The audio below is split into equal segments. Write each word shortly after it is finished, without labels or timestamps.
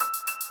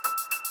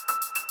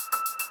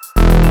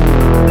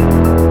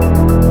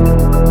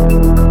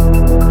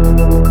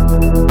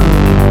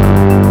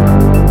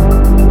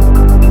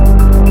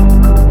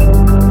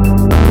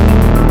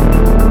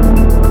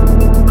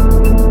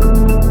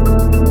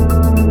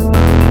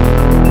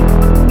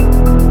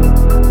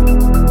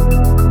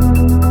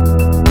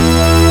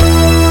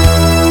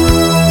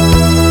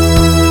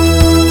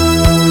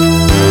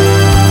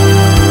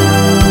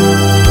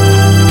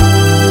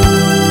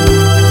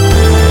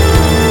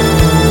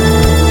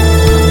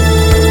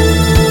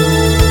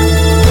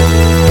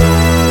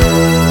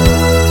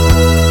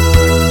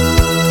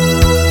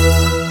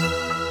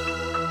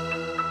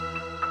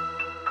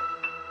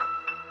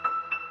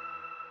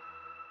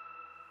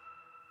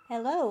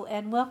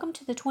welcome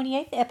to the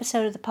 28th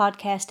episode of the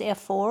podcast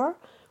F4.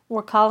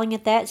 We're calling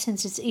it that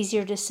since it's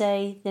easier to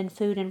say than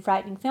Food and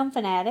Frightening Film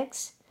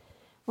Fanatics.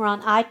 We're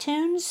on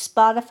iTunes,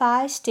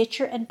 Spotify,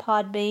 Stitcher, and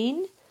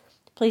Podbean.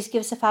 Please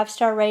give us a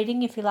 5-star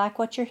rating if you like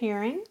what you're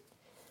hearing.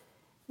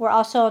 We're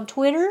also on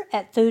Twitter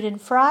at Food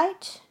and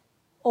Fright,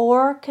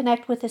 or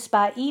connect with us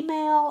by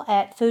email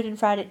at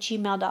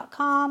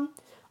foodandfright@gmail.com,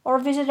 or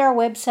visit our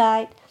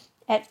website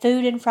at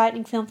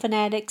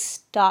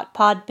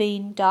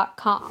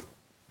foodandfrighteningfilmfanatics.podbean.com.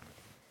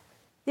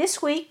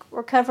 This week,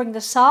 we're covering the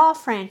Saw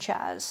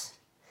franchise.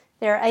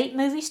 There are 8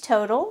 movies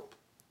total.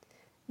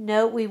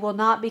 Note we will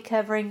not be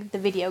covering the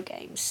video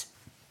games.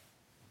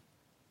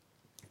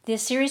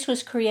 This series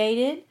was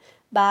created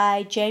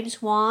by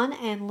James Wan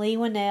and Leigh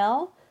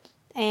Whannell,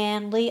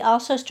 and Leigh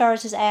also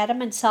stars as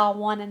Adam in Saw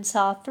 1 and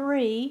Saw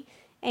 3,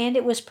 and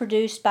it was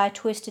produced by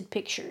Twisted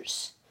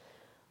Pictures.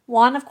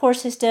 Wan, of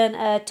course, has done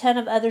a ton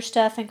of other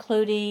stuff,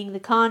 including The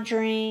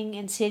Conjuring,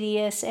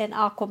 Insidious, and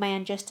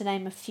Aquaman, just to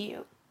name a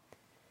few.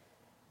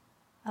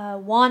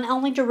 Wan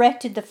only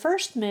directed the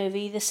first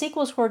movie. The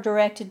sequels were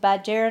directed by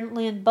Darren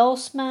Lynn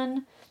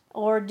Bousman,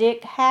 or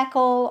Dick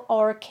Hackle,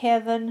 or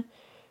Kevin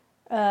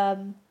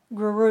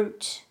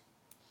Groot.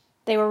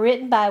 They were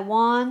written by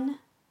Wan,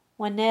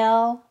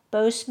 Whannell,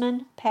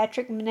 Bousman,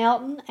 Patrick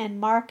Melton,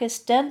 and Marcus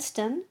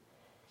Dunstan,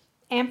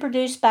 and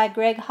produced by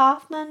Greg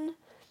Hoffman,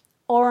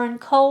 Oren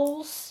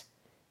Coles,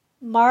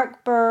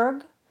 Mark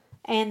Berg,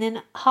 and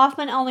then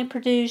Hoffman only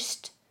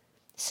produced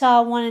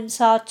Saw 1 and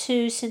Saw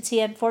 2 since he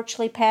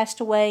unfortunately passed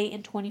away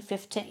in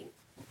 2015.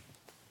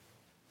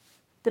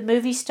 The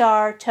movie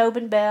star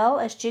Tobin Bell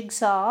as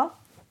Jigsaw,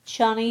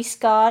 Shawnee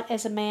Scott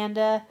as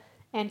Amanda,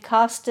 and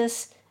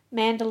Costas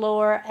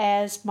Mandylor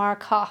as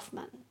Mark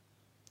Hoffman.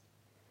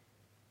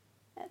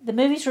 The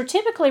movies were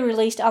typically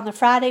released on the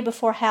Friday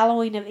before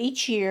Halloween of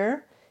each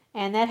year,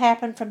 and that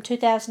happened from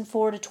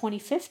 2004 to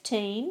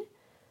 2015.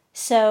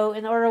 So,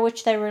 in the order in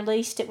which they were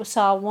released, it was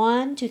Saw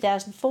 1,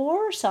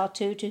 2004, Saw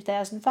 2,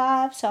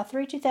 2005, Saw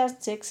 3,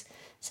 2006,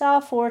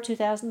 Saw 4,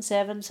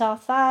 2007, Saw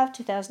 5,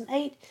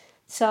 2008,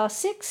 Saw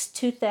 6,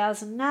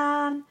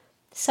 2009,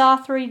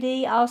 Saw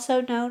 3D, also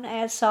known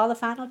as Saw the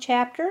Final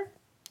Chapter,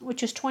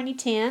 which was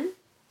 2010.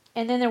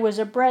 And then there was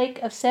a break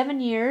of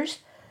 7 years.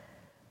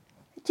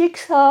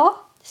 Jigsaw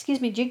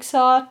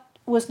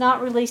was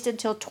not released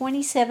until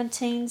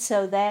 2017,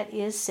 so that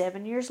is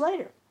 7 years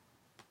later.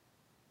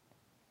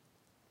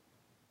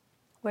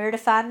 Where to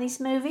find these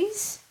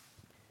movies?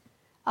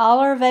 All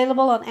are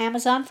available on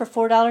Amazon for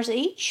 $4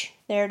 each.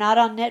 They are not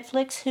on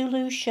Netflix,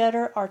 Hulu,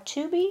 Shudder, or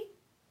Tubi.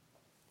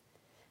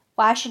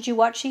 Why should you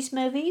watch these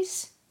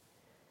movies?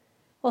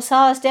 Well,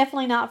 Saw is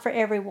definitely not for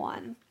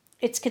everyone.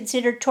 It's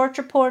considered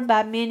torture porn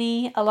by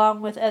many, along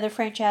with other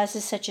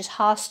franchises such as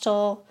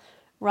Hostel,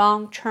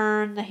 Wrong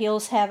Turn, The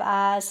Hills Have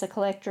Eyes, The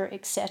Collector,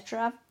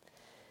 etc.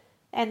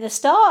 And the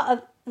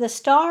star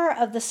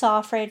of the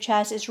Saw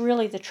franchise is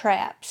really the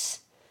Traps,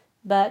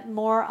 but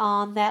more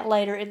on that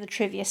later in the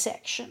trivia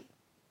section.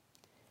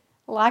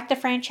 Like the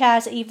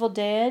franchise Evil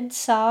Dead,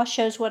 Saw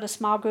shows what a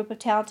small group of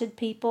talented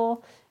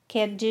people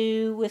can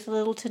do with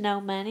little to no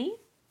money.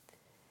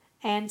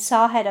 And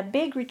Saw had a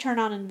big return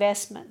on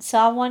investment.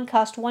 Saw 1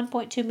 cost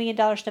 $1.2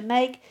 million to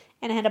make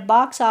and had a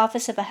box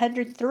office of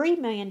 $103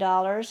 million.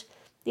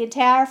 The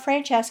entire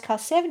franchise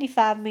cost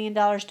 $75 million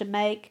to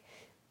make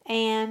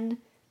and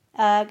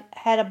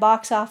had a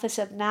box office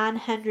of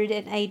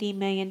 $980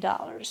 million.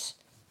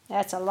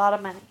 That's a lot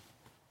of money.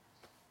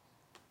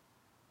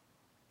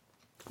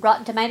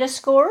 Rotten Tomatoes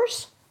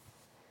scores.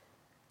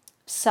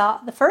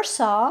 The first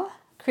Saw,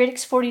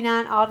 critics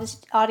 49,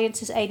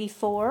 audiences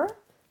 84.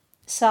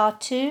 Saw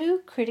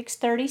 2, critics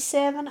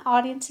 37,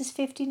 audiences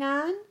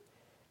 59.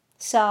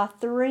 Saw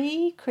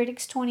 3,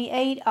 critics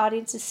 28,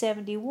 audiences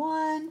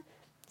 71.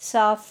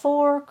 Saw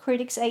 4,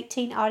 critics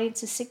 18,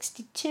 audiences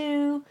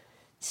 62.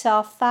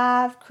 Saw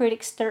 5,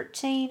 critics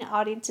 13,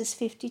 audiences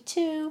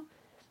 52.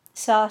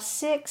 Saw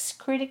 6,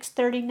 critics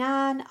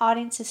 39,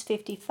 audiences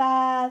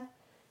 55.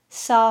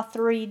 Saw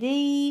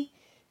 3D,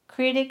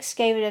 critics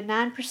gave it a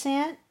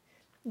 9%.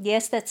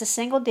 Yes, that's a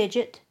single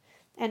digit.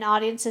 And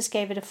audiences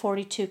gave it a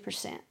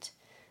 42%.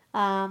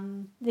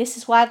 This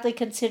is widely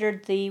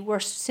considered the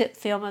worst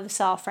film of the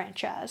Saw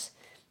franchise.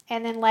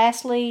 And then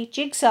lastly,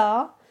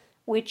 Jigsaw,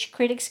 which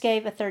critics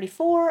gave a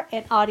 34%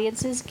 and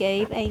audiences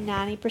gave a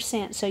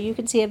 90%. So you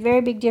can see a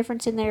very big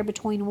difference in there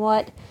between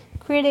what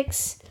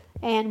critics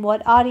and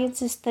what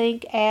audiences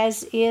think,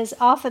 as is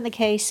often the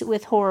case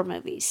with horror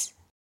movies.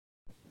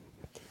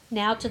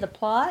 Now to the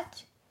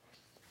plot.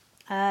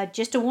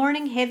 Just a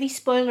warning, heavy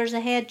spoilers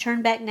ahead.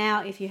 Turn back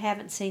now if you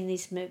haven't seen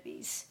these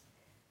movies.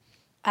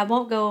 I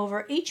won't go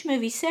over each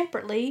movie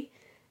separately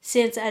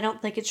since I don't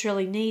think it's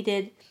really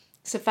needed.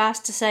 Suffice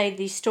to say,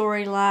 the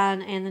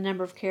storyline and the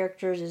number of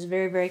characters is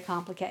very, very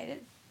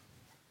complicated.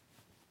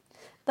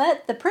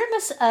 But the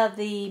premise of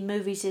the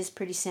movies is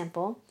pretty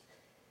simple.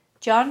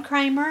 John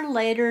Kramer,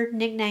 later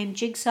nicknamed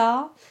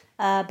Jigsaw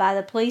by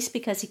the police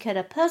because he cut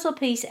a puzzle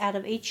piece out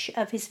of each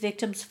of his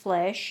victims'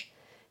 flesh,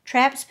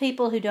 traps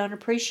people who don't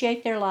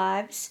appreciate their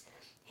lives.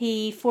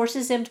 He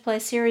forces them to play a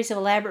series of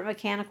elaborate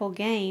mechanical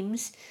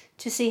games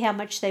to see how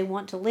much they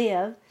want to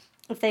live.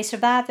 If they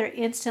survive, they're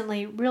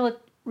instantly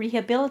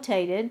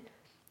rehabilitated,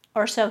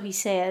 or so he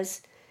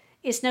says.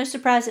 It's no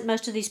surprise that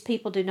most of these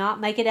people do not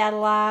make it out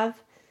alive,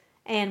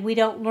 and we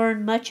don't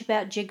learn much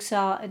about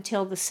Jigsaw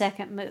until the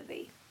second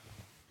movie.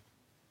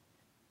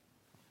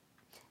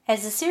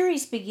 As the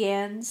series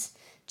begins,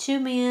 two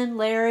men,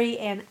 Larry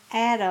and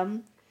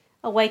Adam,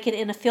 awaken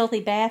in a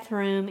filthy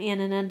bathroom in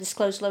an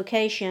undisclosed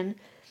location.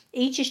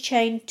 Each is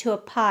chained to a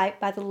pipe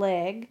by the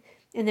leg,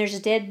 and there's a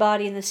dead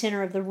body in the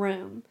center of the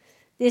room.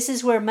 This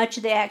is where much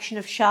of the action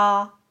of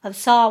Saw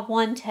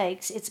 1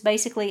 takes. It's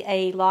basically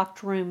a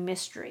locked room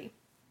mystery.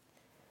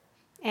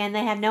 And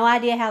they have no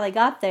idea how they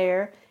got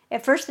there.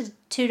 At first, the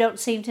two don't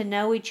seem to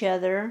know each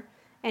other,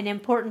 and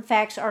important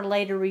facts are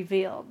later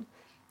revealed.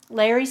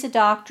 Larry's a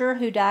doctor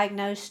who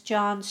diagnosed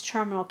John's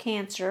terminal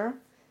cancer,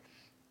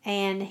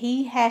 and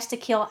he has to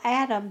kill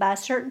Adam by a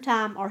certain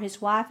time or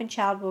his wife and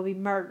child will be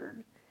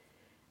murdered.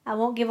 I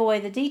won't give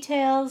away the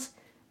details,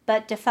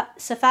 but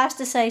suffice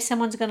to say,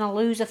 someone's going to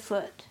lose a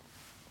foot.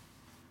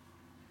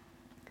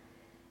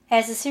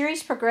 As the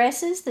series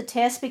progresses, the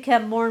tests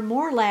become more and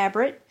more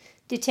elaborate.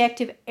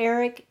 Detective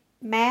Eric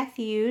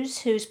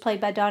Matthews, who's played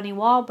by Donnie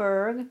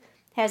Wahlberg,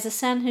 has a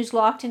son who's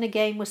locked in a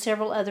game with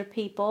several other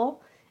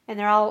people, and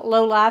they're all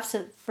low-lifes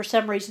for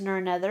some reason or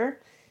another,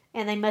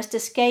 and they must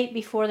escape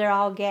before they're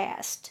all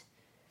gassed.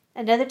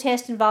 Another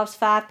test involves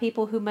 5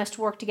 people who must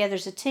work together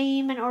as a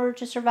team in order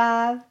to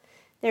survive.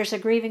 There's a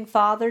grieving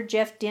father,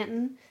 Jeff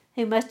Denton,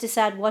 who must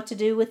decide what to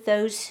do with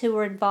those who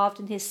were involved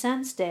in his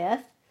son's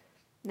death.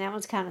 And that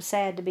one's kind of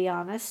sad, to be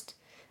honest.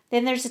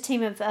 Then there's a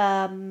team of,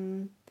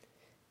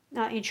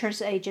 not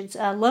insurance agents,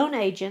 loan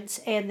agents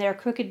and their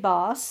crooked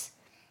boss.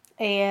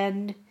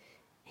 And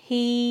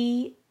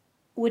he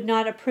would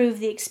not approve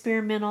the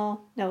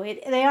experimental,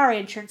 they are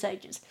insurance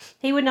agents.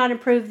 He would not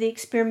approve the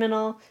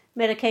experimental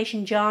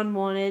medication John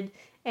wanted,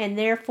 and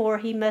therefore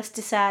he must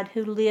decide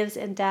who lives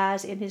and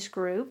dies in his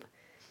group.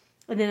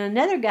 And then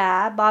another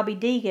guy, Bobby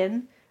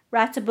Deegan,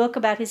 writes a book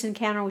about his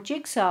encounter with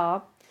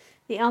Jigsaw.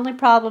 The only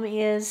problem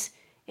is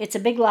it's a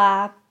big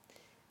lie,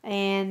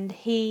 and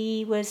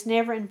he was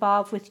never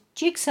involved with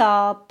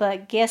Jigsaw,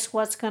 but guess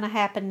what's going to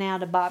happen now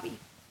to Bobby?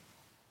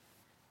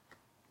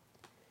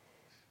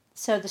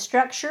 So the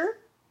structure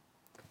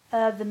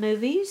of the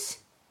movies.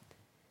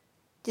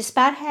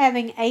 Despite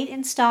having 8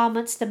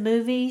 installments, the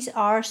movies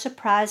are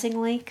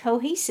surprisingly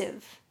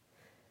cohesive.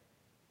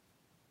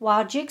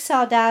 While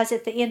Jigsaw dies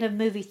at the end of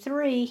movie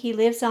 3, he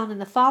lives on in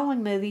the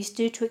following movies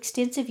due to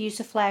extensive use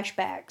of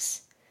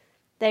flashbacks.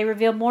 They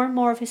reveal more and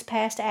more of his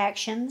past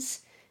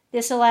actions.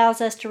 This allows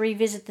us to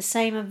revisit the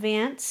same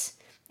events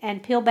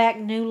and peel back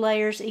new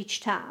layers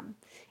each time.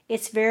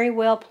 It's very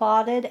well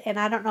plotted, and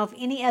I don't know of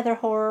any other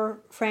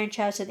horror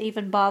franchise that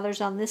even bothers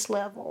on this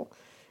level.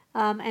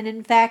 And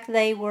in fact,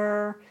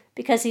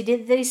 because he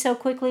did these so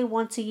quickly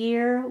once a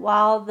year,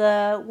 while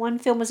the one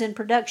film was in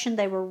production,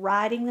 they were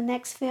writing the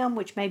next film,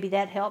 which maybe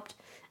that helped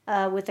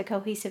with the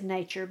cohesive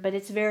nature. But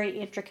it's very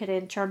intricate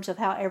in terms of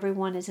how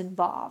everyone is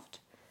involved.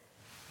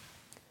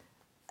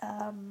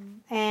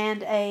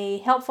 And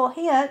a helpful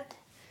hint,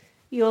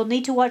 you'll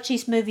need to watch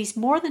these movies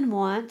more than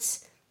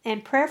once,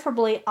 and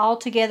preferably all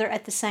together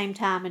at the same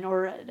time in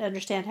order to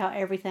understand how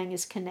everything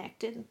is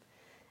connected.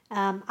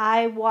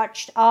 I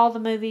watched all the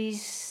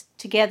movies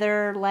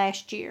together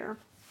last year,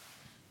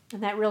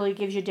 and that really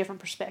gives you a different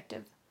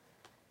perspective.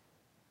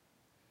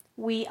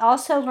 We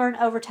also learn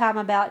over time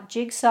about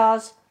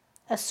Jigsaw's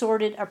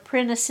assorted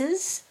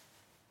apprentices.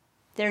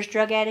 There's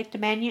drug addict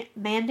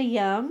Amanda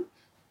Young.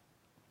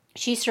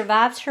 She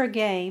survives her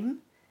game,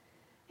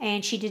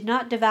 and she did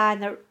not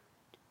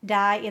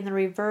die in the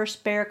reverse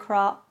bear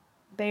trap.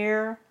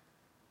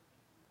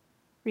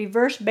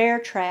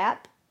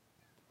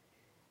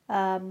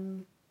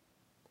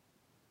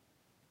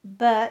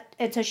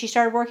 And so she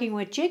started working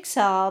with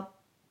Jigsaw,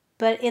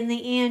 but in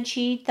the end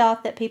she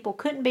thought that people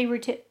couldn't be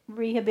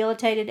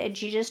rehabilitated, and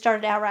she just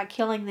started outright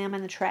killing them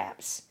in the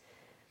traps.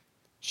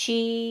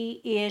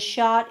 She is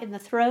shot in the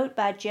throat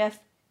by Jeff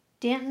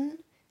Denton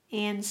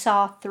in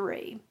Saw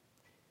 3.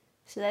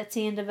 So that's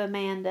the end of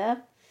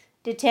Amanda.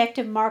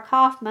 Detective Mark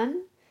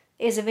Hoffman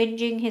is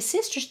avenging his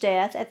sister's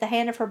death at the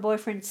hand of her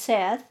boyfriend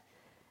Seth,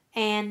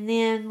 and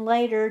then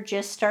later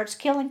just starts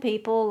killing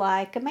people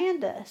like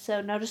Amanda.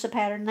 So notice a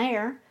pattern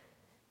there.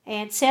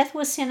 And Seth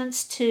was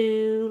sentenced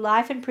to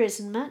life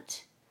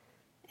imprisonment,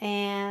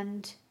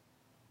 and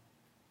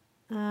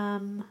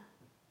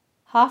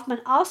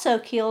Hoffman also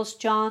kills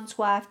John's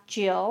wife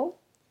Jill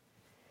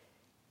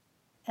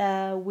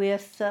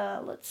with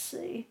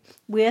the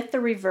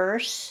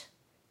reverse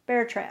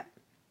bear trap.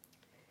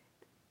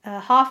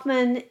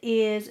 Hoffman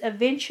is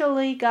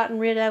eventually gotten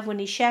rid of when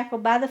he's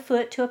shackled by the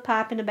foot to a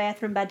pipe in a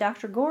bathroom by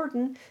Dr.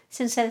 Gordon,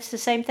 since that's the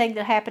same thing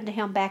that happened to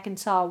him back in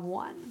Saw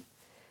 1.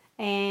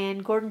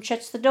 And Gordon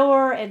shuts the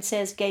door and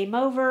says game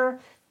over,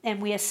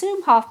 and we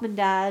assume Hoffman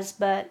dies,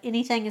 but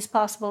anything is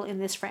possible in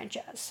this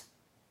franchise.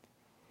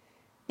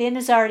 Then,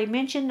 as I already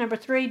mentioned, number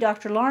 3,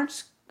 Dr.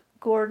 Lawrence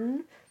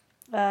Gordon.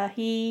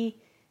 He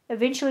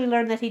eventually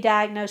learned that he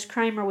diagnosed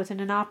Kramer with an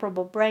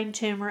inoperable brain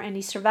tumor, and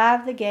he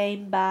survived the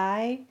game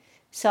by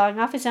sawing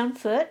off his own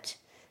foot,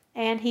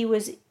 and he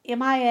was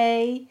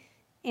MIA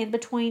in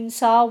between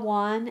Saw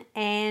 1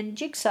 and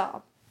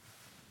Jigsaw.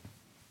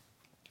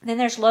 Then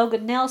there's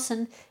Logan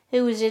Nelson,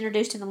 who was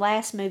introduced in the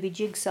last movie,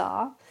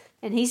 Jigsaw,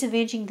 and he's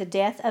avenging the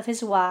death of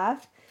his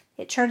wife.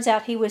 It turns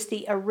out he was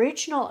the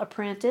original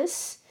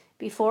apprentice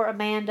before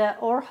Amanda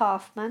or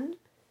Hoffman.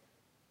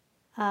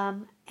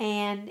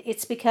 And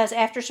it's because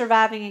after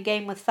surviving a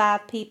game with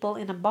 5 people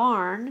in a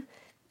barn,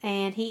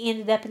 and he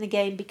ended up in the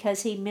game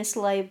because he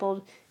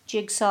mislabeled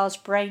Jigsaw's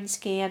brain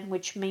scan,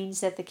 which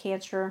means that the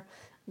cancer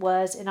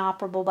was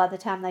inoperable by the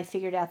time they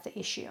figured out the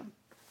issue.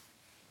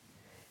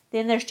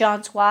 Then there's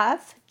John's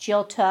wife,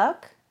 Jill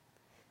Tuck.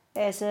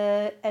 As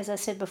I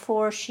said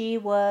before, she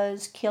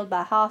was killed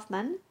by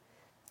Hoffman.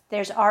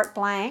 There's Art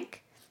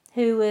Blank,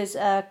 who is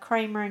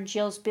Kramer and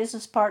Jill's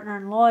business partner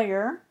and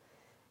lawyer,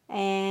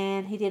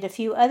 and he did a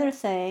few other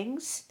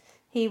things.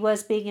 He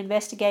was being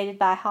investigated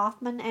by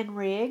Hoffman and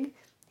Rigg.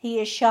 He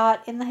is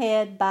shot in the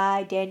head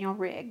by Daniel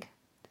Rigg.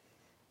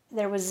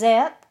 There was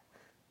Zepp,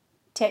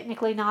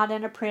 technically not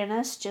an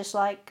apprentice, just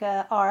like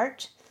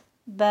Art,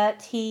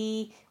 but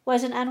he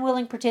was an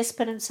unwilling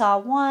participant in Saw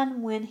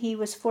 1 when he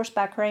was forced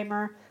by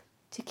Kramer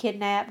to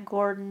kidnap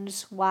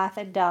Gordon's wife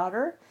and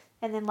daughter.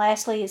 And then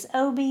lastly is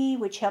Obie,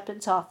 which helped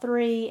in Saw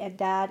 3 and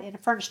died in a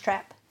furnace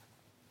trap.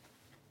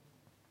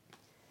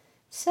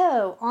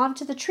 So, on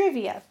to the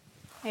trivia.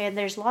 And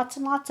there's lots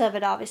and lots of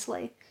it,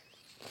 obviously.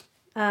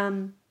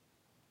 I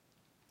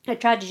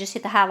tried to just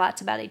hit the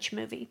highlights about each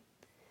movie.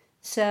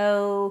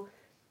 So,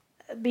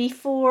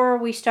 before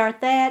we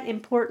start that,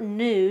 important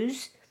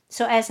news.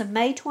 So, as of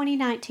May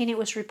 2019, it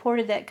was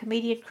reported that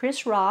comedian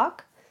Chris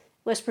Rock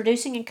was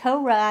producing and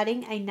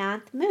co-writing a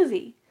 9th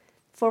movie.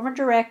 Former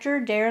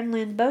director Darren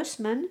Lynn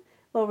Bousman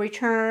will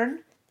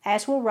return,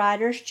 as will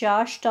writers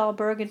Josh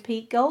Stolberg and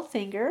Pete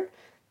Goldfinger,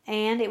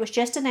 and it was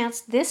just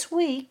announced this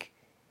week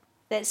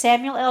that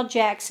Samuel L.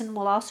 Jackson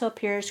will also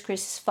appear as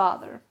Chris's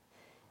father.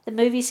 The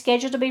movie is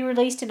scheduled to be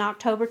released in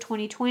October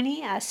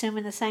 2020, I assume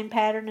in the same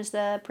pattern as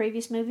the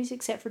previous movies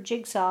except for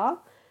Jigsaw,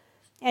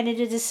 and it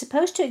is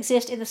supposed to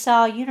exist in the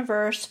Saw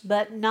universe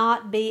but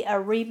not be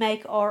a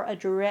remake or a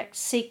direct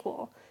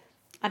sequel.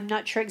 I'm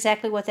not sure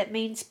exactly what that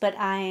means, but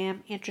I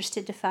am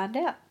interested to find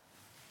out.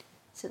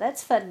 So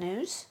that's fun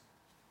news.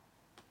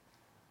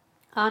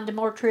 On to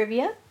more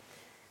trivia.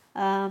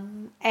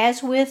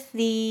 As with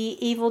the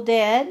Evil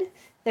Dead,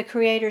 the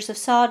creators of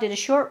Saw did a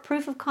short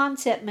proof of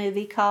concept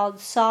movie called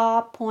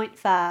Saw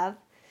 .5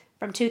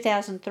 from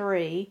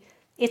 2003.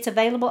 It's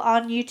available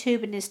on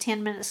YouTube and is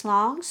 10 minutes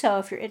long, so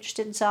if you're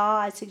interested in Saw,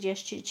 I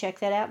suggest you check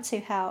that out and see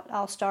how it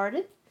all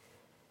started.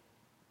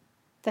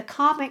 The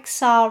comic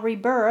Saw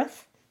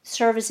Rebirth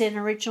served as an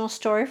original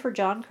story for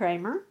John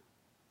Kramer.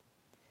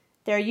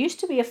 There used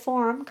to be a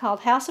forum called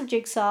House of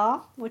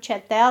Jigsaw, which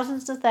had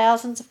thousands and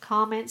thousands of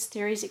comments,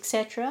 theories,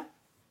 etc.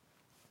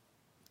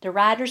 The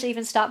writers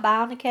even stopped by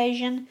on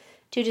occasion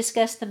to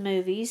discuss the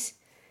movies.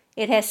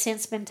 It has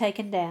since been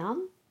taken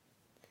down.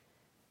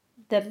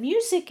 The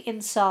music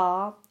in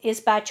Saw is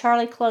by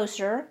Charlie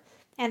Closer,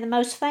 and the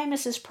most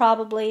famous is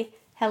probably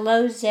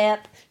Hello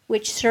Zepp,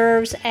 which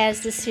serves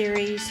as the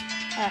series'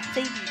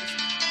 theme music.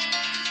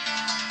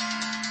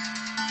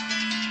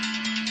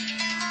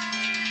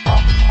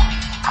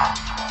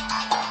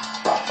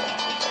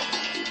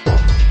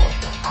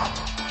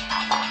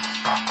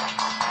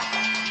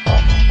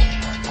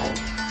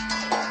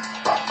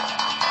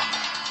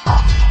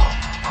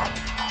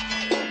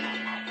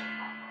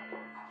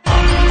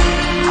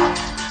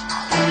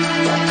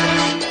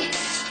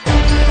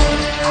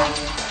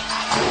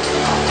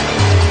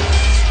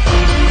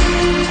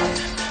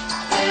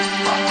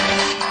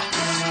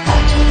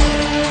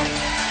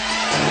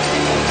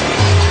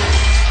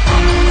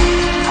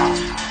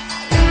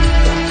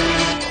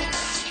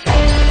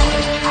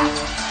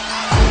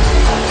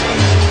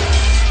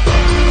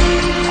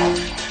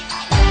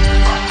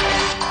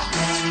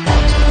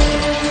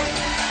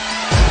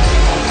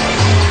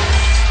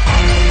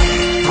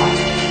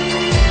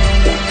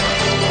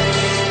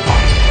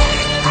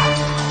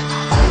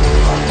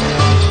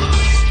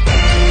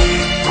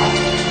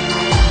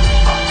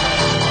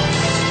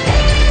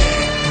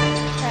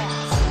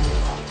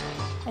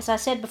 As I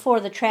said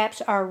before, the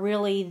traps are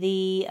really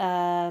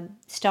the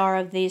star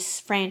of this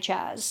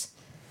franchise.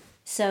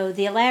 So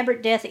the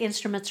elaborate death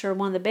instruments are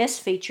one of the best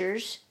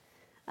features,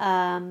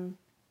 and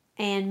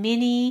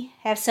many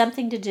have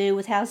something to do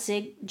with how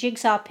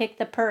Jigsaw picked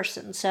the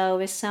person. So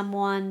if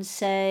someone,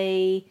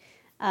 say,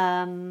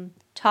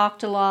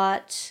 talked a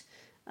lot,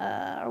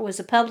 or was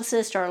a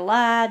publicist or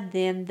lied,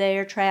 then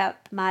their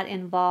trap might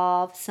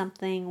involve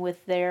something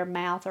with their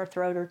mouth or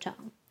throat or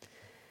tongue.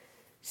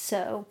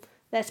 So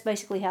that's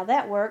basically how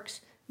that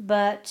works,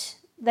 but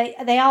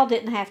they all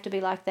didn't have to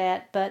be like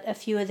that, but a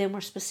few of them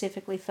were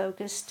specifically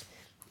focused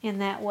in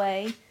that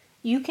way.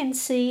 You can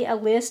see a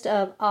list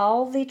of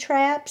all the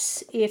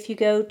traps if you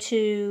go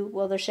to,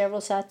 well, there's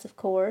several sites, of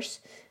course.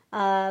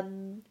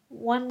 One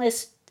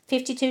list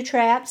 52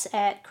 traps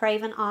at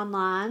Craven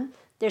Online.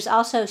 There's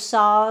also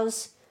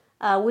Saw's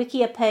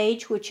Wikia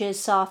page, which is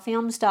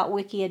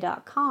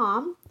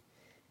sawfilms.wikia.com.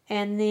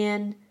 And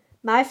then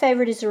my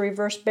favorite is the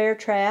reverse bear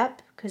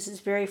trap because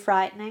it's very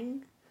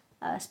frightening,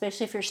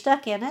 especially if you're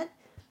stuck in it.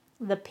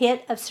 The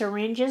pit of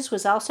syringes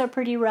was also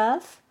pretty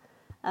rough.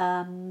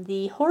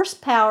 The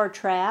horsepower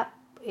trap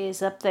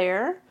is up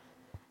there.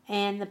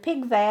 And the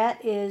pig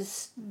vat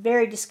is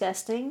very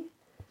disgusting.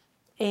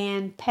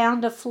 And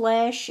pound of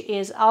flesh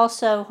is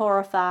also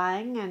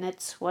horrifying, and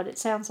it's what it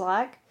sounds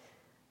like.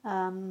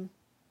 I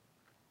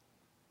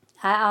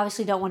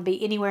obviously don't want to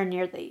be anywhere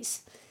near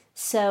these.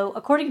 So,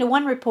 according to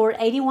one report,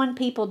 81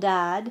 people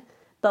died,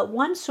 but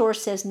one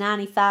source says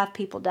 95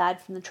 people died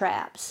from the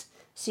traps.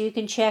 So you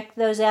can check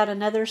those out.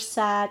 Another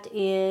site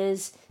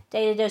is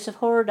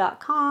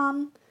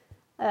datadoseofhorror.com.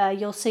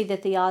 You'll see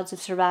that the odds of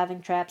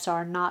surviving traps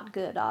are not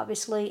good,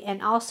 obviously.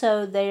 And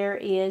also there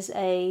is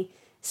a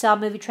Saw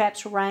movie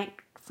traps ranked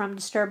from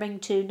disturbing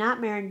to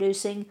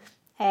nightmare-inducing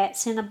at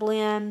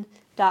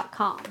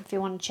cineblend.com if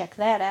you want to check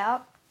that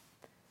out.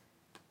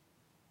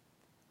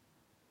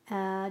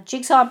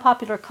 Jigsaw and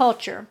popular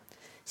culture.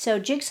 So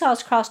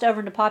Jigsaw's crossed over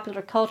into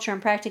popular culture,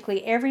 and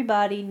practically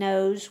everybody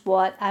knows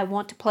what "I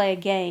want to play a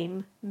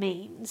game"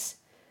 means.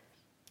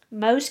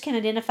 Most can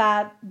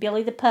identify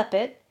Billy the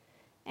Puppet,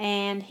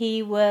 and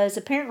he was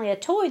apparently a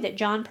toy that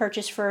John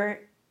purchased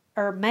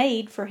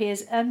made for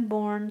his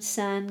unborn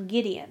son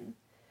Gideon.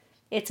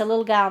 It's a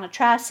little guy on a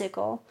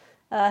tricycle.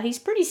 He's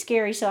pretty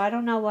scary, so I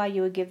don't know why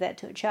you would give that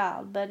to a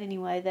child. But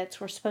anyway, that's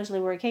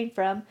supposedly where it came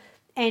from.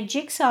 And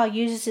Jigsaw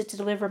uses it to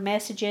deliver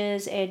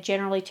messages and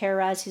generally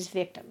terrorize his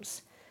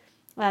victims.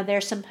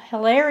 There's some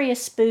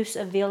hilarious spoofs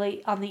of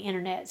Billy on the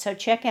internet. So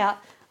check out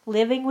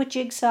Living with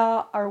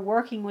Jigsaw or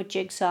Working with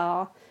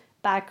Jigsaw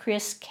by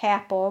Chris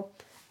Capel.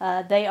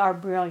 They are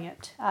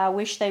brilliant. I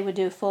wish they would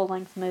do a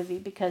full-length movie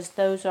because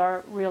those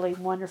are really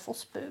wonderful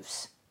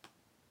spoofs.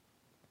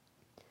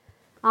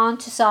 On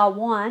to Saw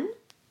 1.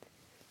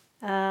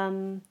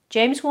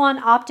 James Wan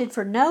opted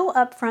for no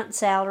upfront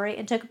salary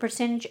and took a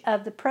percentage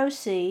of the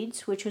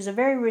proceeds, which was a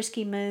very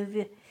risky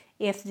move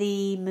if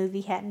the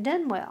movie hadn't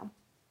done well.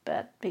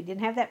 But he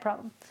didn't have that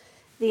problem.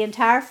 The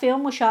entire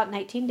film was shot in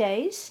 18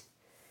 days.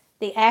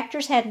 The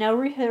actors had no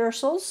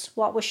rehearsals.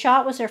 What was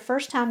shot was their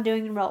first time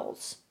doing the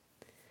roles.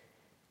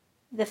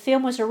 The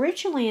film was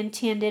originally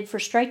intended for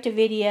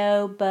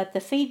straight-to-video, but the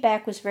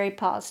feedback was very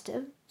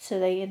positive, so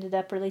they ended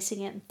up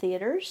releasing it in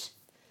theaters.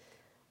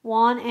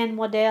 Wan and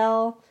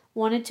Waddell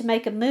wanted to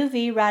make a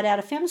movie right out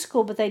of film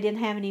school, but they didn't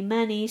have any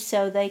money,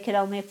 so they could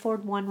only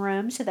afford one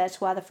room, so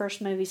that's why the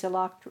first movie's a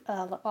locked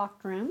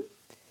room.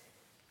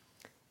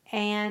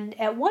 And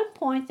at one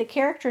point, the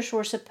characters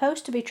were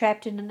supposed to be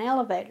trapped in an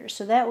elevator,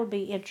 so that would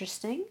be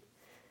interesting.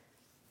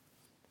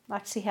 I'd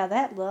like to see how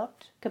that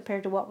looked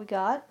compared to what we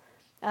got.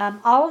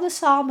 All of the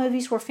Saw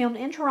movies were filmed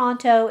in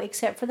Toronto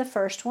except for the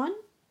first one.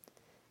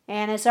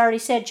 And as I already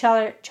said,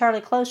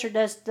 Charlie Closer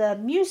does the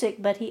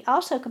music, but he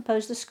also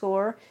composed the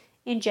score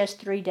in just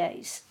 3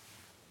 days.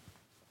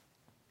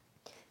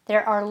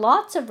 There are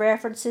lots of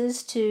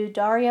references to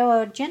Dario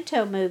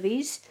Argento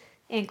movies,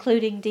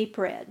 including Deep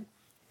Red.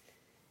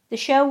 The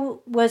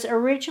show was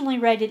originally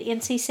rated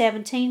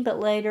NC-17, but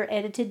later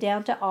edited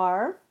down to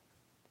R.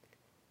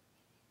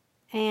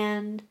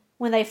 And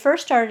when they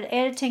first started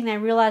editing, they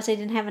realized they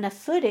didn't have enough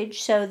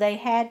footage, so they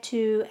had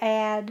to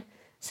add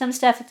some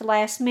stuff at the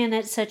last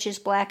minute, such as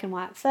black and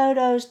white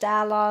photos,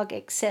 dialogue,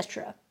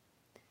 etc.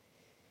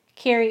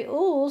 Carrie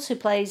Ooles, who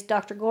plays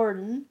Dr.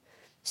 Gordon,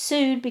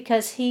 sued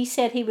because he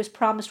said he was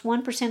promised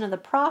 1% of the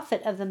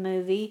profit of the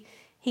movie.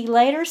 He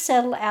later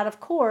settled out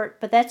of court,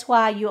 but that's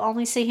why you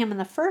only see him in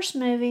the first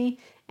movie,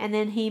 and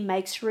then he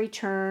makes a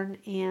return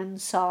in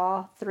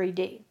Saw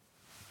 3D.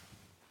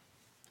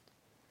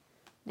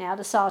 Now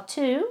to Saw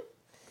 2.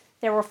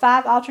 There were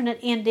 5 alternate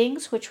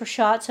endings, which were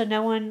shot, so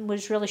no one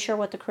was really sure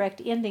what the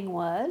correct ending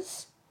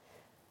was.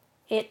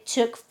 It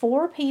took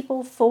 4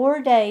 people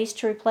 4 days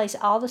to replace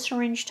all the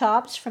syringe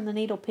tops from the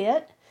needle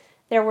pit.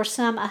 There were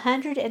some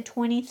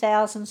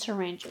 120,000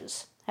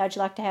 syringes. How'd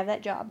you like to have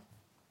that job?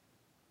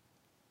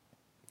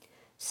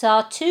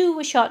 Saw 2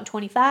 was shot in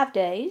 25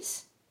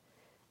 days.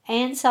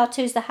 And Saw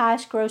 2 is the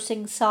highest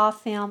grossing Saw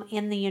film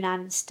in the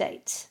United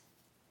States.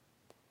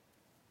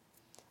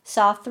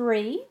 Saw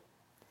 3.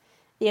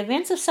 The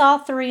events of Saw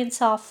 3 and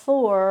Saw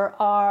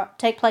 4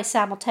 take place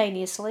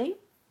simultaneously,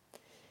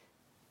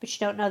 but you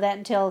don't know that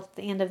until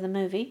the end of the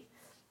movie.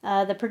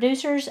 The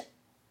producers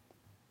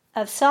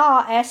of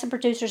Saw asked the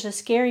producers of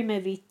Scary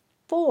Movie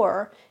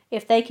 4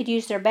 if they could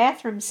use their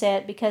bathroom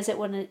set because it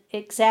was an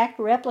exact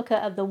replica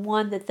of the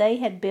one that they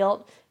had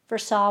built for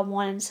Saw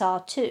 1 and Saw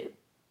 2.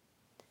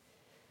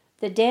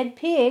 The dead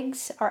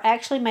pigs are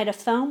actually made of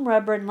foam,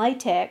 rubber, and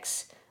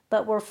latex,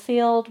 but were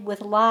filled with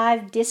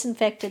live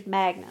disinfected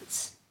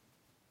maggots.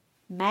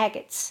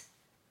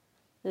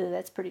 Ooh,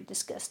 that's pretty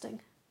disgusting.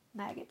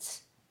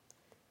 Maggots.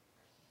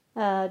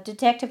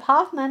 Detective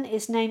Hoffman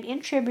is named in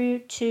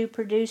tribute to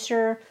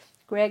producer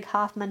Greg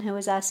Hoffman, who,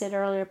 as I said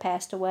earlier,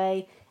 passed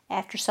away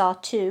after Saw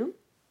 2.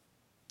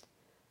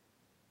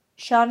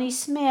 Shawnee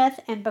Smith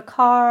and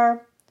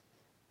Bakar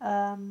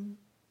Sumika,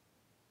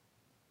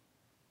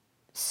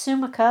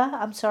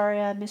 I'm sorry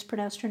I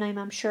mispronounced her name,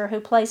 I'm sure, who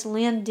plays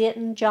Lynn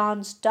Denton,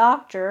 John's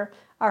doctor,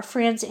 are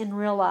friends in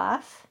real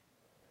life.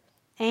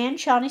 And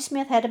Shawnee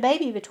Smith had a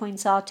baby between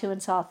Saw 2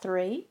 and Saw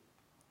 3.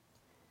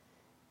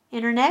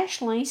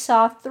 Internationally,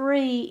 Saw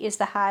 3 is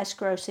the highest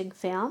grossing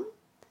film.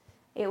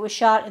 It was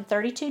shot in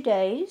 32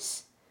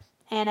 days,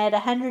 and at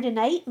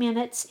 108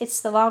 minutes, it's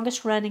the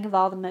longest running of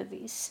all the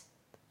movies.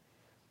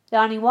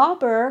 Donnie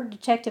Wahlberg,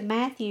 Detective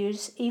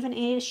Matthews, even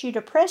issued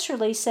a press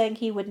release saying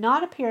he would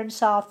not appear in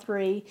Saw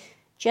 3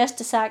 just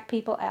to psych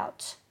people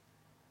out.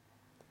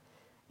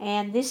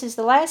 And this is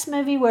the last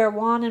movie where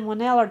Juan and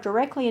Winnell are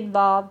directly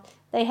involved.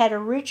 They had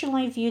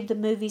originally viewed the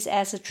movies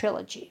as a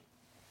trilogy.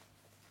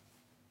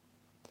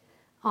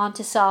 On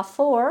to Saw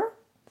 4.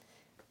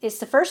 It's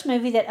the first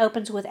movie that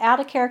opens without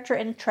a character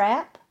in a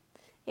trap.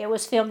 It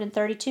was filmed in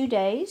 32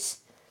 days.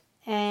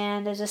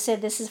 And as I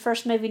said, this is the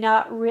first movie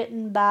not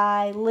written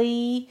by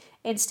Lee.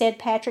 Instead,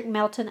 Patrick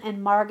Melton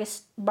and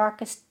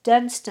Marcus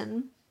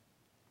Dunstan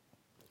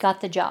got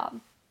the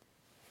job.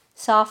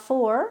 Saw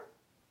 4.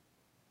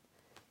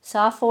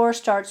 Saw 4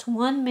 starts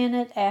 1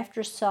 minute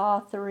after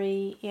Saw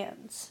 3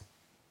 ends.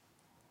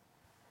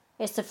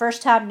 It's the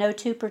first time no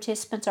two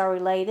participants are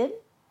related.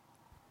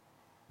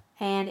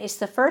 And it's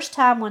the first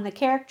time when the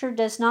character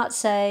does not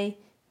say,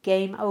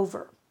 "Game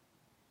over."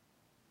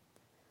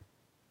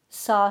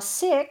 Saw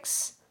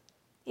 6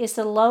 is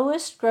the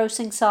lowest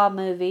grossing Saw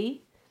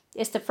movie.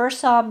 It's the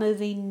first Saw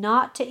movie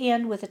not to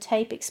end with a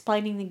tape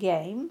explaining the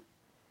game.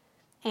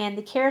 And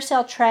the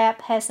carousel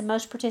trap has the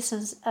most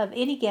participants of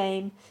any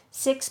game,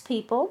 6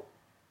 people.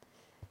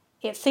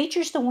 It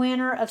features the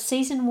winner of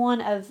season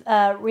 1 of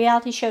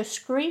reality show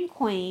Scream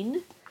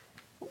Queen,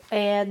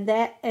 and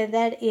that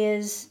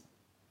is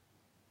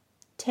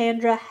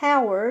Tandra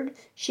Howard.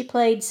 She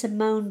played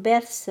Simone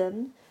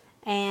Bethson,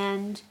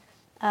 and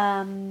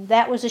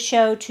that was a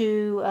show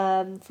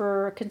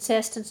for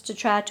contestants to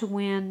try to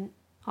win,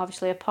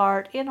 obviously, a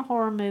part in a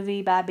horror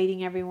movie by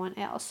beating everyone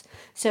else.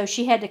 So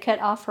she had to cut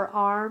off her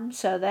arm,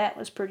 so that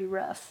was pretty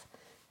rough.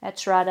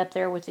 That's right up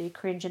there with the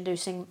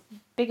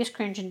biggest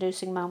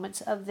cringe-inducing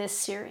moments of this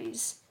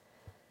series.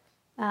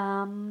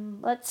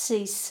 Let's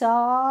see,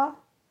 Saw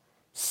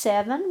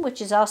 7, which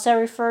is also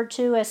referred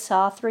to as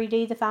Saw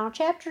 3D, the final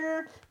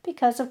chapter,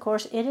 because, of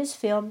course, it is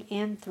filmed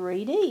in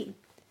 3D.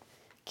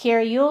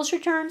 Carrie Yules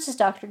returns as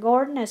Dr.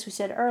 Gordon, as we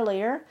said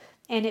earlier,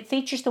 and it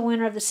features the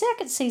winner of the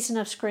second season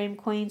of Scream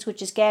Queens,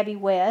 which is Gabby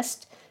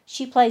West.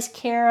 She plays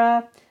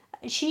Kara.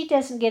 She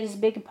doesn't get as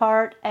big a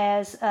part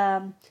as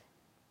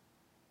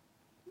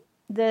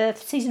the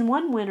season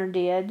 1 winner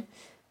did,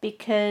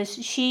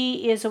 because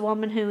she is a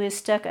woman who is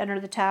stuck under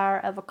the tire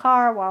of a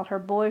car while her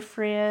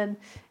boyfriend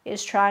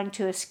is trying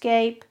to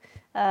escape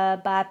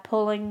by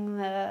pulling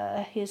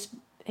his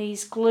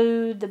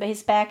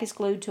back is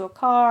glued to a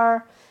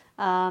car.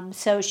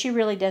 So she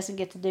really doesn't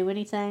get to do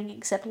anything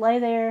except lay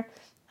there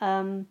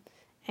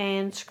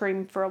and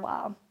scream for a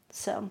while.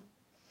 So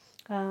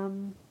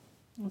I'm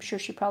sure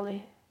she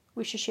probably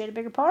wishes she had a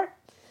bigger part.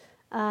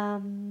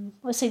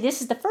 Let's see,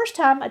 this is the first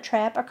time a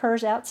trap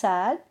occurs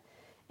outside.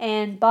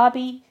 And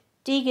Bobby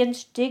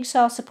Deegan's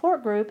Jigsaw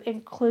support group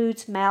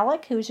includes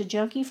Malik, who's a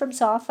junkie from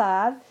Saw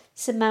 5,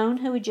 Simone,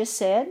 who we just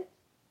said,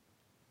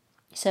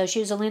 so she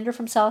was a lender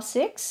from Saw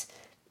 6,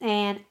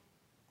 and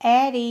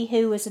Addie,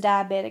 who was a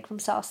diabetic from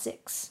Saw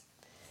 6.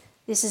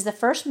 This is the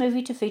first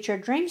movie to feature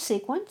a dream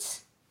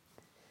sequence,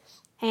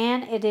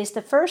 and it is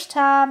the first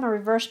time a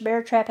reverse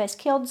bear trap has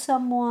killed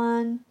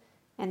someone,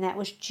 and that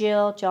was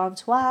Jill,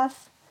 John's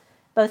wife.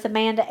 Both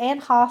Amanda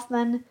and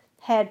Hoffman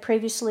had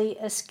previously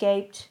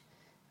escaped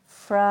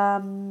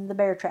from the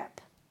bear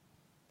trap.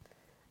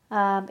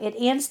 It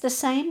ends the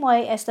same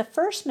way as the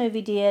first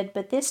movie did,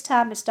 but this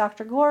time it's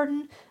Dr.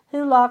 Gordon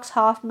who locks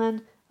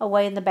Hoffman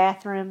away in the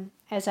bathroom,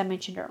 as I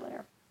mentioned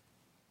earlier.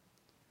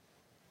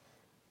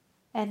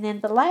 And then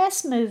the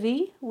last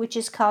movie, which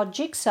is called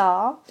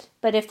Jigsaw,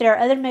 but if there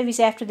are other movies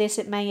after this,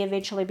 it may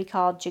eventually be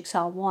called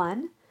Jigsaw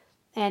 1.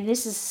 And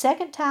this is the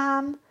second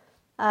time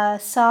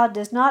Saw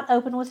does not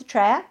open with a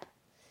trap.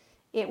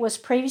 It was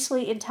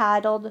previously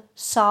entitled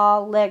Saw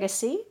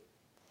Legacy.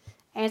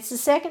 And it's the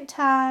second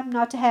time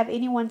not to have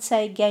anyone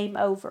say "game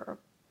over."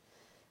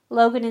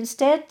 Logan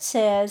instead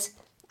says,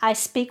 "I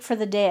speak for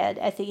the dead"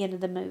 at the end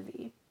of the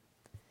movie.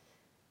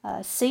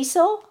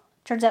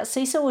 Turns out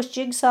Cecil was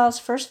Jigsaw's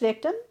first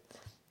victim.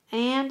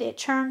 And it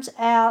turns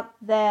out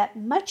that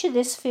much of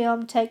this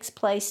film takes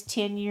place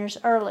 10 years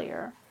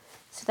earlier.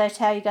 So that's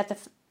how you got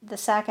the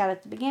psych out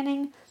at the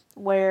beginning,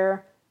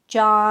 where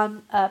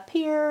John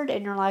appeared,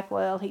 and you're like,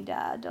 well, he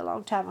died a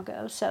long time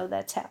ago, so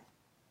that's how.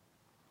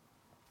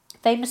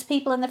 Famous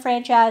people in the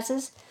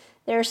franchises.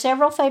 There are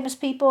several famous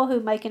people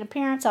who make an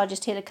appearance. I'll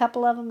just hit a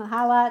couple of them, the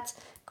highlights.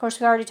 Of course,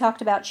 we already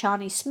talked about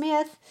Shawnee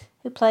Smith,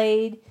 who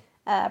played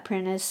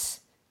Apprentice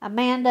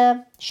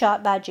Amanda,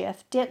 shot by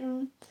Jeff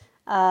Denton.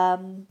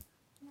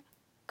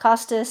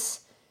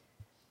 Costas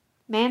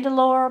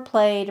Mandylor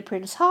played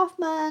Apprentice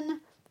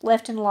Hoffman.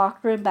 left in the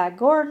locked room by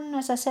Gordon,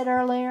 as I said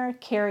earlier.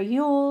 Cary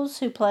Elwes,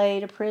 who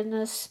played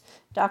apprentice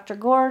Dr.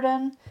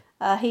 Gordon.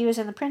 He was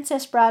in The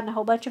Princess Bride and a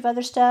whole bunch of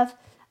other stuff.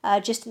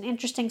 Just an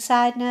interesting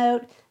side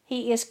note,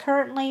 he is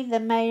currently the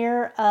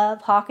mayor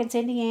of Hawkins,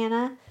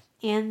 Indiana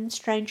in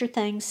Stranger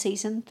Things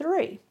Season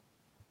 3.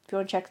 If you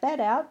want to check that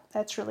out,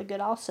 that's really good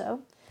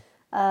also.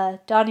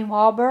 Donnie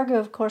Wahlberg, who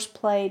of course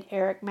played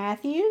Eric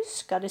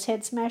Matthews, got his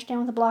head smashed in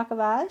with a block of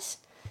ice.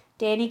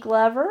 Danny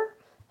Glover,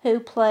 who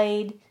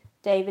played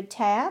David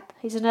Tapp.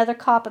 He's another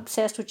cop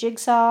obsessed with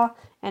Jigsaw,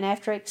 and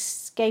after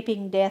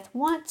escaping death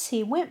once,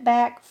 he went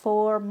back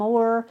for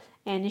more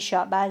and is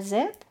shot by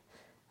Zep.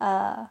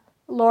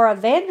 Laura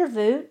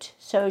Vandervoot,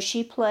 so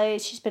she's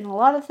been in a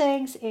lot of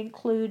things,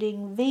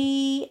 including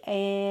V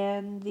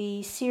and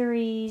the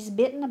series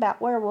Bitten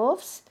about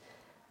werewolves.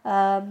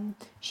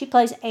 She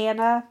plays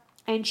Anna,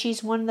 and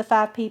she's one of the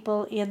 5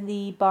 people in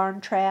the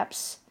barn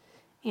traps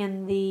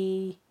in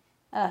the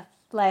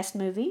last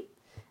movie.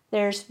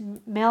 There's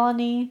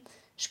Melanie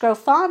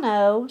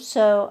Scrofano,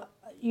 so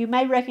you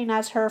may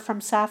recognize her from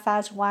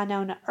Sci-Fi's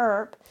Wynonna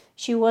Earp.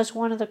 She was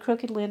one of the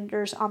crooked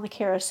lenders on the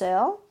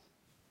carousel.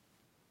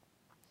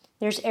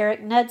 There's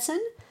Eric Knudsen,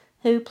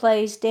 who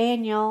plays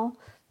Daniel,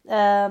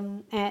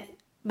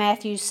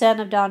 Matthew's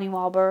son of Donnie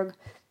Wahlberg,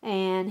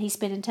 and he's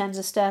been in tons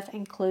of stuff,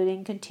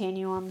 including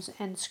Continuums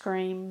and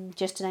Scream,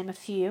 just to name a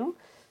few.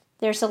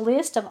 There's a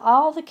list of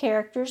all the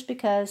characters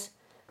because,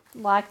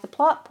 like the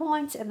plot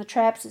points and the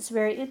traps, it's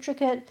very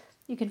intricate.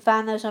 You can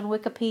find those on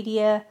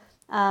Wikipedia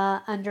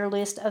under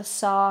list of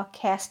Saw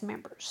cast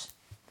members.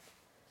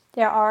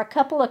 There are a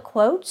couple of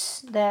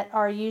quotes that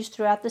are used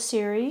throughout the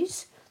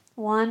series.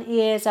 One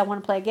is, I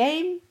want to play a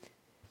game.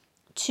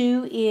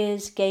 2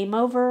 is, game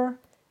over.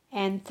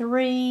 And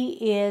 3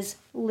 is,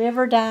 live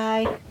or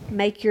die,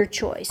 make your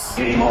choice.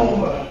 Game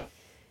over.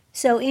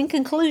 So in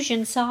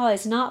conclusion, Saw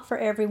is not for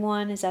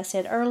everyone, as I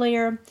said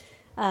earlier.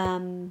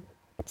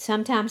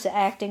 Sometimes the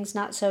acting's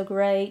not so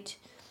great.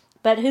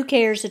 But who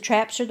cares? The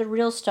traps are the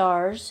real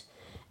stars.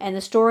 And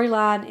the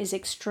storyline is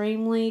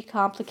extremely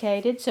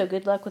complicated, so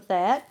good luck with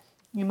that.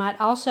 You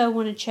might also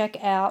want to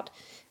check out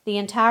the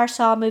entire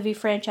Saw movie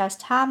franchise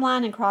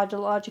timeline in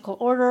chronological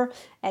order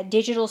at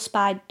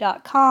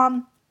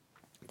digitalspy.com.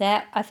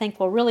 That, I think,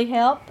 will really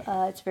help.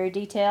 It's very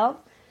detailed.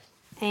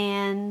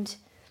 And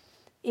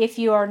if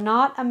you are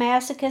not a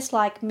masochist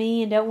like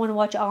me and don't want to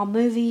watch all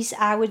movies,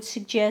 I would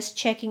suggest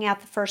checking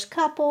out the first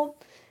couple,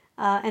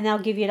 and they'll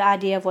give you an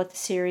idea of what the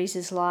series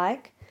is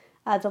like.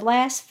 The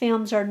last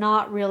films are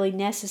not really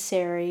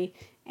necessary,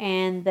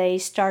 and they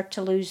start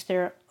to lose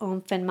their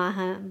oomph, in my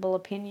humble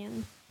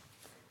opinion,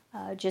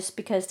 just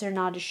because they're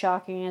not as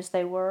shocking as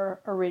they were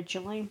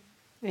originally.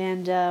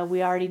 And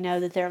we already know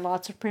that there are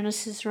lots of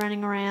apprentices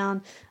running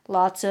around,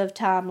 lots of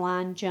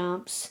timeline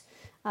jumps.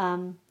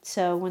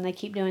 So when they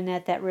keep doing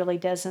that, that really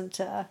doesn't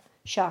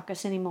shock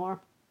us anymore.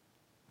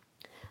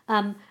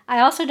 I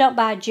also don't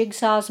buy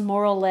Jigsaw's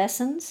moral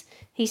lessons.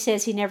 He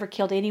says he never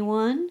killed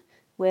anyone.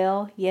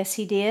 Well, yes,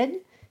 he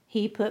did.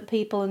 He put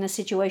people in a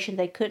situation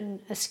they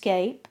couldn't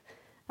escape.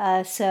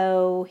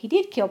 So he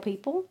did kill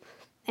people.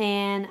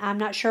 And I'm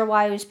not sure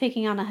why he was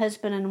picking on a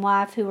husband and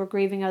wife who were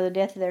grieving over the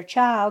death of their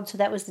child. So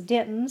that was the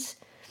Dentons.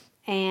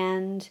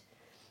 And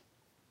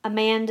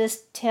Amanda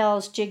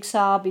tells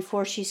Jigsaw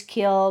before she's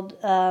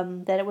killed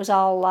that it was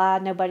all a lie,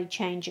 nobody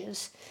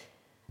changes.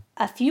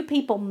 A few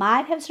people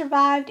might have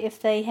survived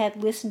if they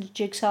had listened to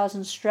Jigsaw's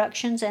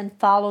instructions and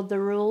followed the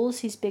rules.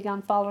 He's big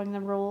on following the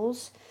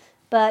rules.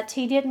 But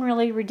he didn't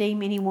really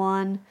redeem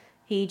anyone.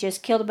 He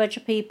just killed a bunch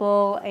of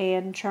people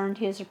and turned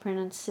his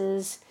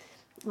apprentices,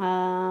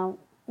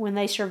 when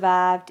they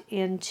survived,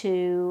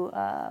 into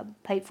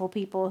hateful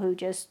people who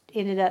just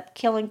ended up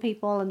killing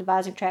people and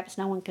devising traps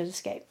no one could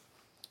escape.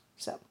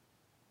 So,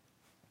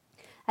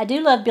 I do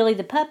love Billy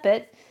the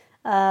Puppet,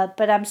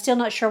 but I'm still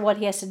not sure what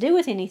he has to do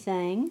with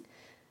anything.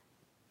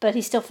 But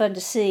he's still fun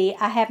to see.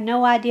 I have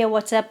no idea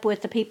what's up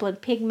with the people in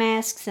pig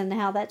masks and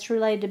how that's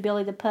related to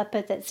Billy the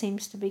Puppet. That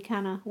seems to be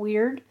kind of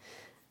weird.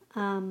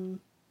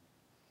 And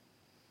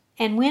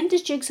when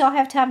does Jigsaw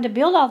have time to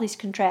build all these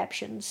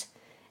contraptions?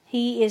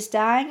 He is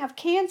dying of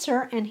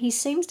cancer, and he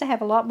seems to have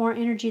a lot more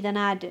energy than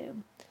I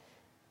do.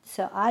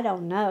 So I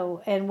don't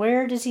know. And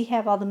where does he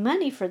have all the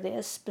money for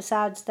this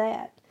besides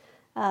that?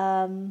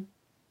 And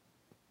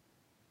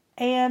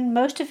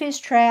most of his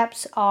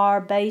traps are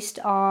based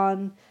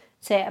on,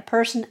 say, a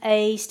person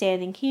A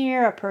standing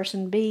here, a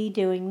person B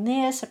doing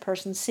this, a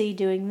person C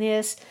doing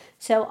this.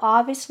 So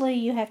obviously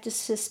you have to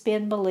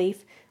suspend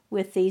belief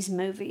with these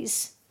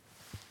movies.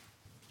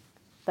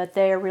 But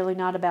they're really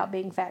not about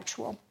being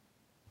factual.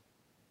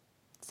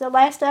 So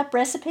last up,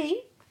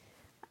 recipe.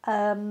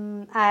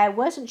 I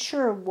wasn't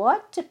sure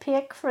what to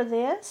pick for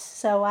this,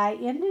 so I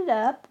ended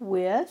up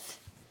with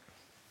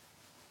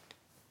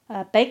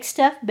baked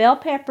stuffed bell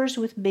peppers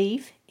with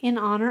beef in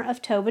honor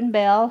of Tobin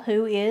Bell,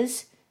 who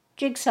is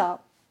Jigsaw.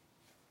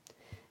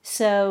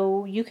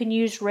 So you can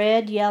use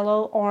red,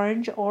 yellow,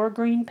 orange, or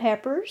green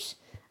peppers,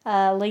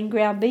 lean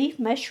ground beef,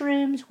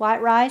 mushrooms,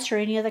 white rice, or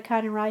any other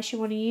kind of rice you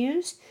want to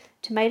use,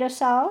 tomato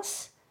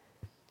sauce,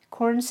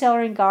 corn,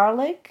 celery, and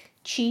garlic,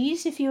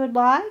 cheese if you would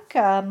like,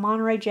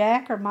 Monterey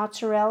Jack or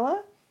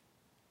mozzarella,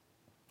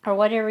 or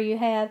whatever you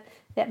have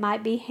that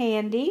might be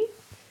handy.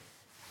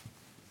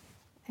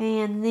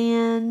 And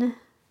then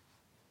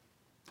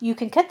you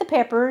can cut the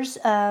peppers,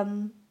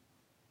 cut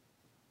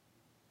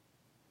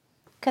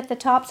the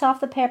tops off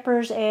the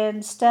peppers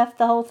and stuff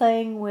the whole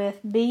thing with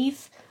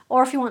beef.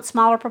 Or if you want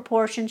smaller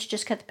proportions,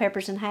 just cut the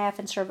peppers in half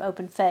and serve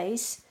open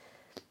face.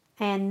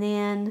 And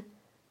then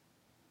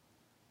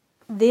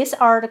this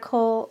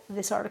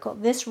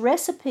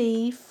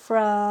recipe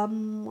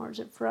from, where's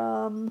it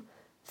from?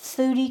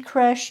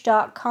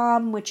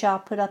 FoodieCrush.com, which I'll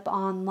put up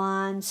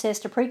online, says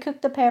to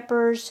pre-cook the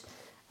peppers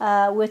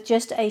with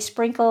just a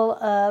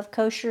sprinkle of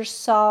kosher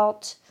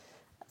salt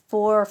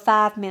for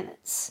 5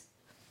 minutes.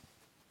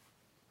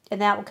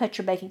 And that will cut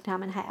your baking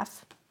time in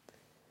half.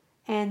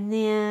 And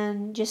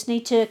then just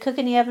need to cook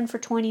in the oven for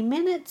 20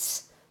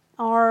 minutes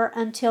or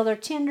until they're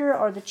tender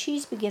or the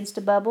cheese begins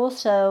to bubble.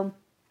 So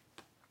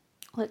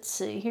let's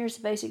see, here's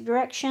the basic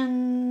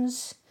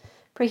directions.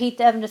 Preheat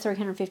the oven to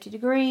 350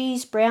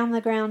 degrees. Brown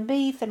the ground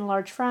beef in a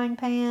large frying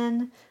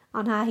pan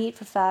on high heat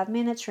for 5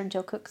 minutes or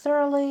until cooked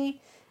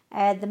thoroughly.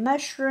 Add the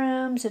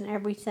mushrooms and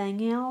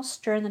everything else.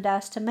 Stir in the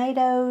diced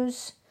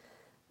tomatoes,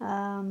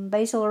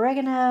 basil,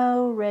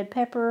 oregano, red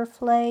pepper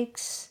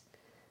flakes.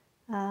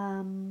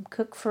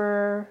 Cook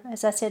for,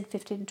 as I said,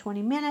 15 to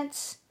 20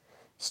 minutes.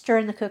 Stir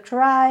in the cooked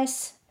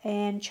rice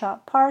and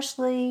chop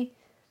parsley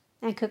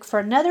and cook for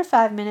another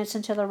 5 minutes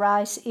until the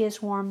rice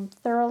is warmed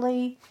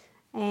thoroughly.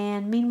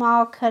 And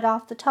meanwhile, cut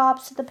off the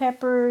tops of the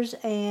peppers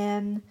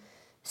and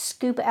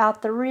scoop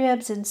out the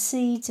ribs and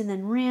seeds and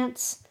then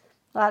rinse.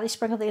 Lightly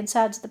sprinkle the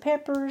insides of the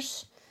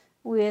peppers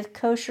with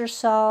kosher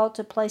salt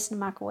to place in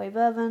the microwave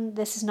oven.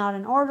 This is not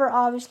in order,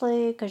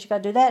 obviously, because you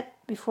got to do that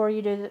before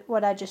you do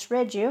what I just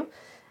read you.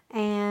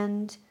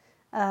 And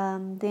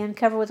then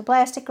cover with a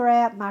plastic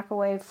wrap,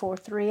 microwave for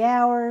 3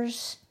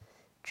 hours.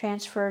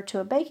 Transfer to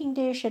a baking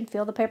dish and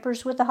fill the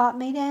peppers with the hot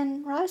meat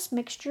and rice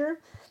mixture.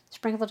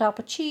 Sprinkle the top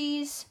with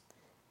cheese,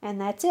 and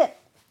that's it.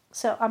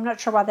 So I'm not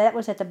sure why that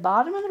was at the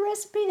bottom of the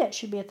recipe. That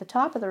should be at the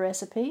top of the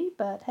recipe,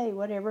 but hey,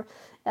 whatever.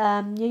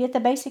 You get the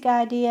basic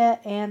idea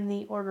and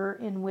the order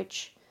in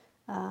which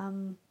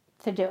to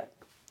do it.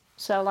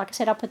 So like I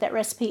said, I'll put that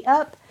recipe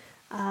up.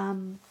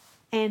 And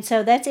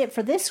so that's it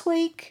for this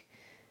week.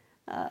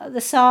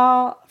 The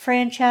Saw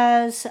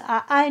franchise,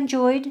 I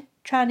enjoyed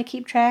trying to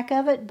keep track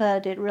of it,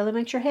 but it really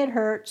makes your head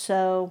hurt.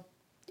 So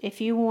if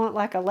you want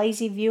like a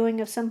lazy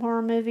viewing of some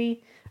horror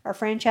movie or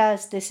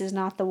franchise, this is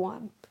not the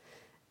one.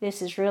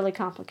 This is really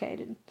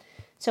complicated.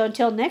 So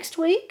until next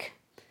week,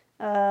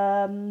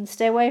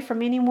 stay away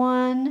from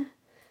anyone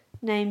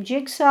named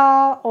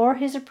Jigsaw or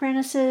his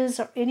apprentices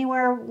or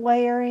anywhere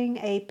wearing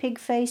a pig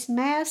face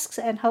masks,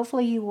 and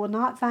hopefully you will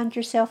not find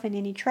yourself in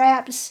any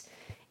traps.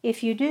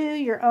 If you do,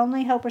 your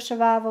only hope of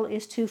survival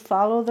is to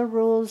follow the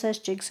rules as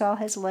Jigsaw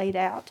has laid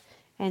out.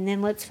 And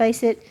then let's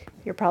face it,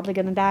 you're probably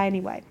going to die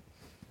anyway.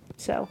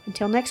 So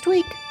until next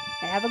week,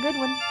 have a good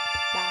one.